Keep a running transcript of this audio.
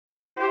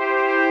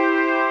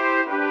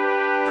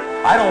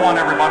I don't want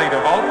everybody to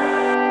vote.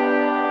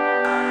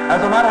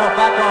 As a matter of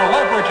fact, our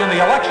leverage in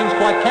the elections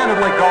quite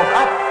candidly goes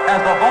up as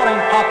the voting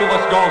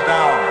populace goes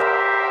down.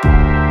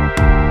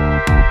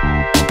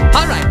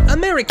 Alright,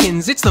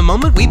 Americans, it's the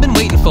moment we've been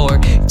waiting for.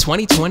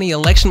 2020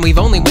 election, we've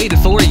only waited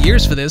 4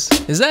 years for this.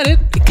 Is that it?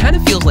 It kind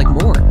of feels like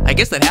more. I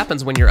guess that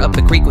happens when you're up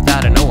the creek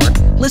without an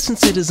oar. Listen,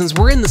 citizens,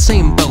 we're in the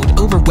same boat,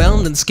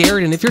 overwhelmed and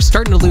scared, and if you're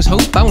starting to lose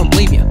hope, I won't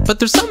blame you. But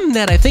there's something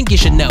that I think you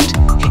should note.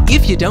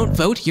 If you don't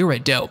vote, you're a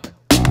dope.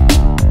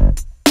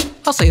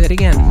 I'll say that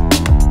again.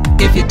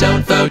 If you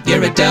don't vote,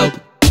 you're a dope.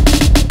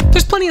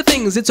 There's plenty of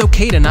things it's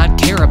okay to not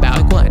care about.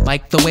 Like what?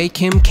 Like the way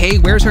Kim K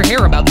wears her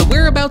hair about, the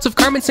whereabouts of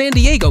Carmen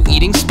Sandiego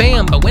eating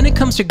spam. But when it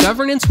comes to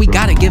governance, we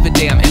gotta give a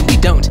damn, and we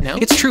don't. No?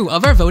 It's true,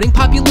 of our voting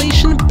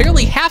population,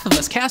 barely half of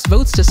us cast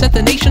votes to set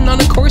the nation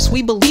on a course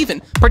we believe in.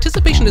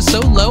 Participation is so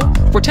low,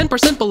 we're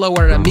 10% below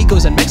our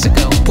amigos in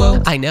Mexico.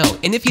 Whoa. I know,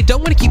 and if you don't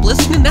want to keep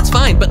listening, that's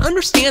fine, but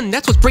understand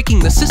that's what's breaking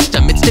the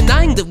system. It's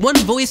denying that one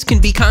voice can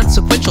be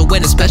consequential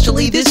when,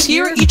 especially this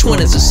year, each one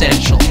is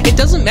essential. It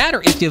doesn't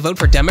matter if you vote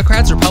for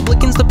Democrats or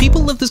Republicans, the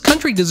people of this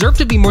country deserve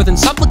to be more than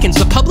supplicants.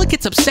 The public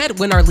gets upset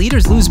when our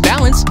leaders lose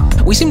balance.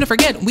 We seem to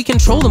forget we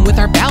control them with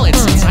our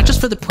ballots. It's not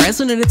just for the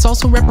president, it's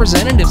also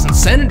representatives and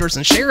senators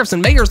and sheriffs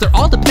and mayors. They're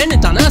all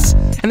dependent on us,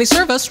 and they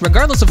serve us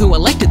regardless of who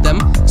elected them.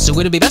 So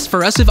it'd be best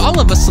for us if all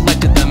of us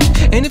selected them.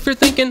 And if you're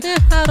thinking,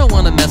 I don't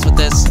want to mess with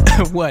this.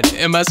 What,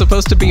 am I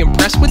supposed to be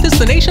impressed with this?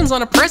 The nation's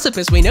on a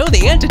precipice, we know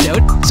the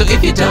antidote. So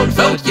if you don't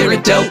vote, you're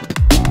a dope.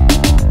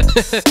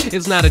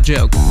 It's not a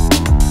joke.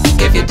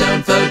 If you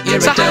don't vote, you're a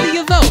dope. So how do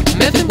you vote?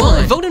 Method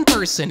 1. Vote in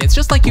person. It's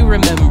just like you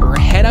remember.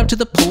 Head out to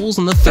the polls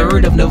on the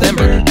 3rd of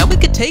November. Now it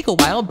could take a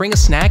while. Bring a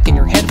snack and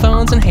your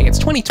headphones, and hey, it's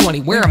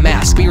 2020. Wear a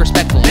mask. Be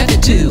respectful.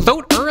 Method 2.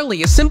 Vote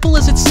early. As simple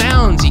as it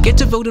sounds. You get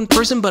to vote in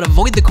person, but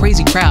avoid the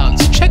crazy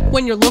crowds. Check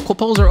when your local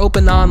polls are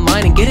open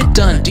online and get it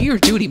done. Do your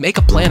duty. Make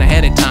a plan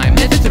ahead of time.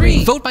 Method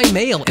 3. Vote by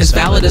mail. As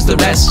valid as the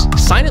rest.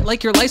 Sign it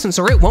like your license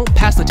or it won't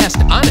pass the test.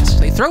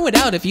 Honest. They throw it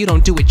out if you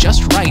don't do it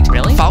just right.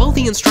 Really? Follow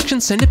the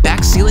instructions. Send it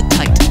back. Seal it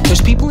tight.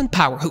 There's people in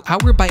power who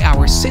hour by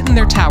hour sit in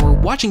their tower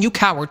watching you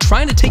cower,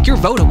 trying to take your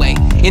vote away.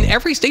 In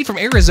every state from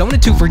Arizona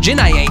to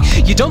Virginia.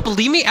 You don't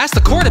believe me? Ask the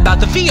court about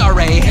the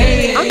VRA.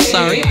 Hey, I'm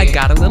sorry, I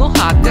got a little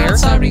hot there.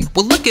 Sorry.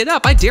 Well, look it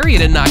up, I dare you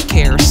to not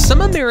care. Some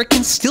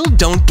Americans still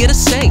don't get a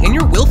say, and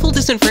your willful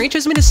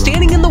disenfranchisement is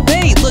standing in the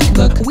way.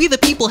 Look, we the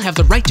people have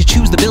the right to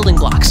choose the building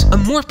blocks. A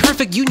more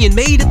perfect union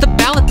made at the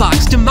ballot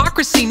box.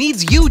 Democracy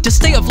needs you to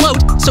stay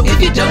afloat. So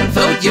if you don't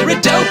vote, you're a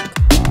dope.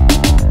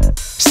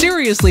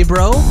 Seriously,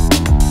 bro.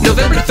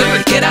 November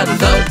 3rd, get out and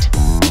vote.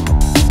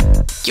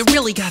 You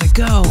really gotta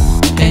go.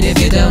 And if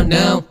you don't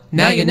know,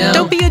 now you know.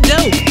 Don't be a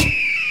dope.